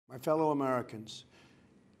My fellow Americans,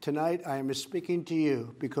 tonight I am speaking to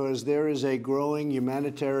you because there is a growing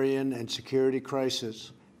humanitarian and security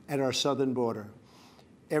crisis at our southern border.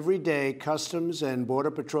 Every day, Customs and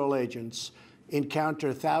Border Patrol agents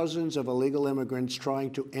encounter thousands of illegal immigrants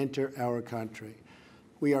trying to enter our country.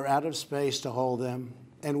 We are out of space to hold them,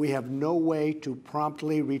 and we have no way to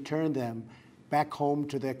promptly return them back home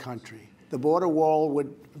to their country. The border wall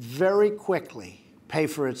would very quickly pay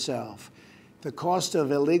for itself. The cost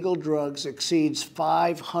of illegal drugs exceeds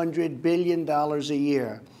 $500 billion a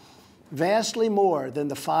year, vastly more than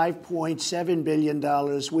the $5.7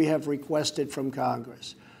 billion we have requested from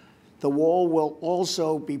Congress. The wall will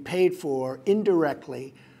also be paid for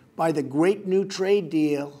indirectly by the great new trade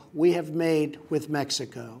deal we have made with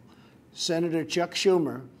Mexico. Senator Chuck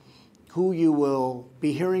Schumer, who you will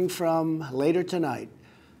be hearing from later tonight,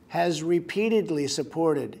 has repeatedly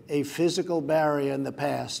supported a physical barrier in the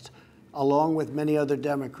past, along with many other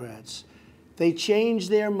Democrats. They changed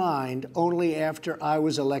their mind only after I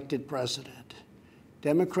was elected president.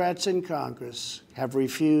 Democrats in Congress have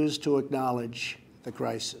refused to acknowledge the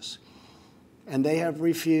crisis, and they have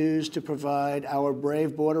refused to provide our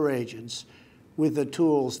brave border agents with the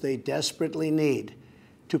tools they desperately need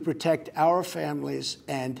to protect our families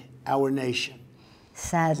and our nation.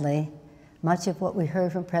 Sadly, much of what we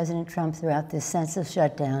heard from President Trump throughout this senseless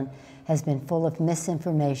shutdown has been full of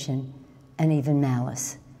misinformation and even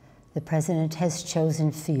malice. The president has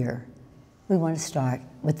chosen fear. We want to start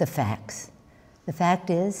with the facts. The fact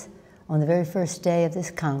is, on the very first day of this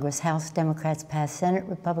Congress, House Democrats passed Senate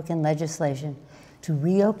Republican legislation to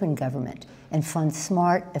reopen government and fund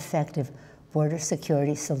smart, effective border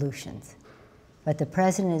security solutions. But the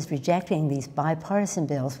president is rejecting these bipartisan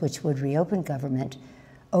bills which would reopen government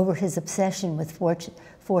over his obsession with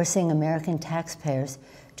forcing American taxpayers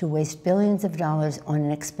to waste billions of dollars on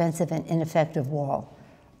an expensive and ineffective wall,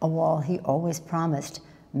 a wall he always promised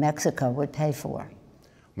Mexico would pay for.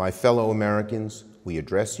 My fellow Americans, we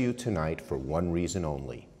address you tonight for one reason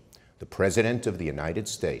only. The President of the United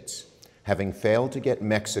States, having failed to get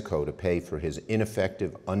Mexico to pay for his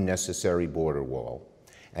ineffective, unnecessary border wall,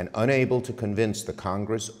 and unable to convince the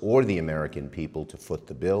Congress or the American people to foot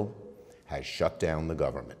the bill, has shut down the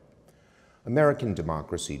government. American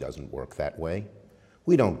democracy doesn't work that way.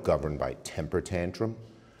 We don't govern by temper tantrum.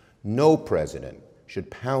 No president should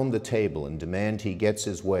pound the table and demand he gets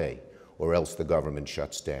his way, or else the government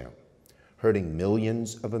shuts down, hurting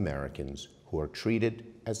millions of Americans who are treated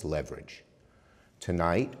as leverage.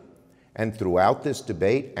 Tonight, and throughout this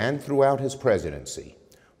debate and throughout his presidency,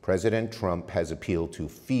 President Trump has appealed to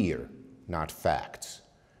fear, not facts,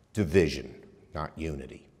 division, not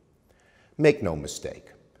unity. Make no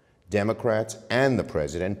mistake, Democrats and the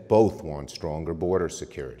president both want stronger border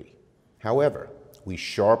security. However, we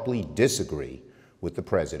sharply disagree with the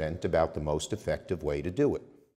president about the most effective way to do it.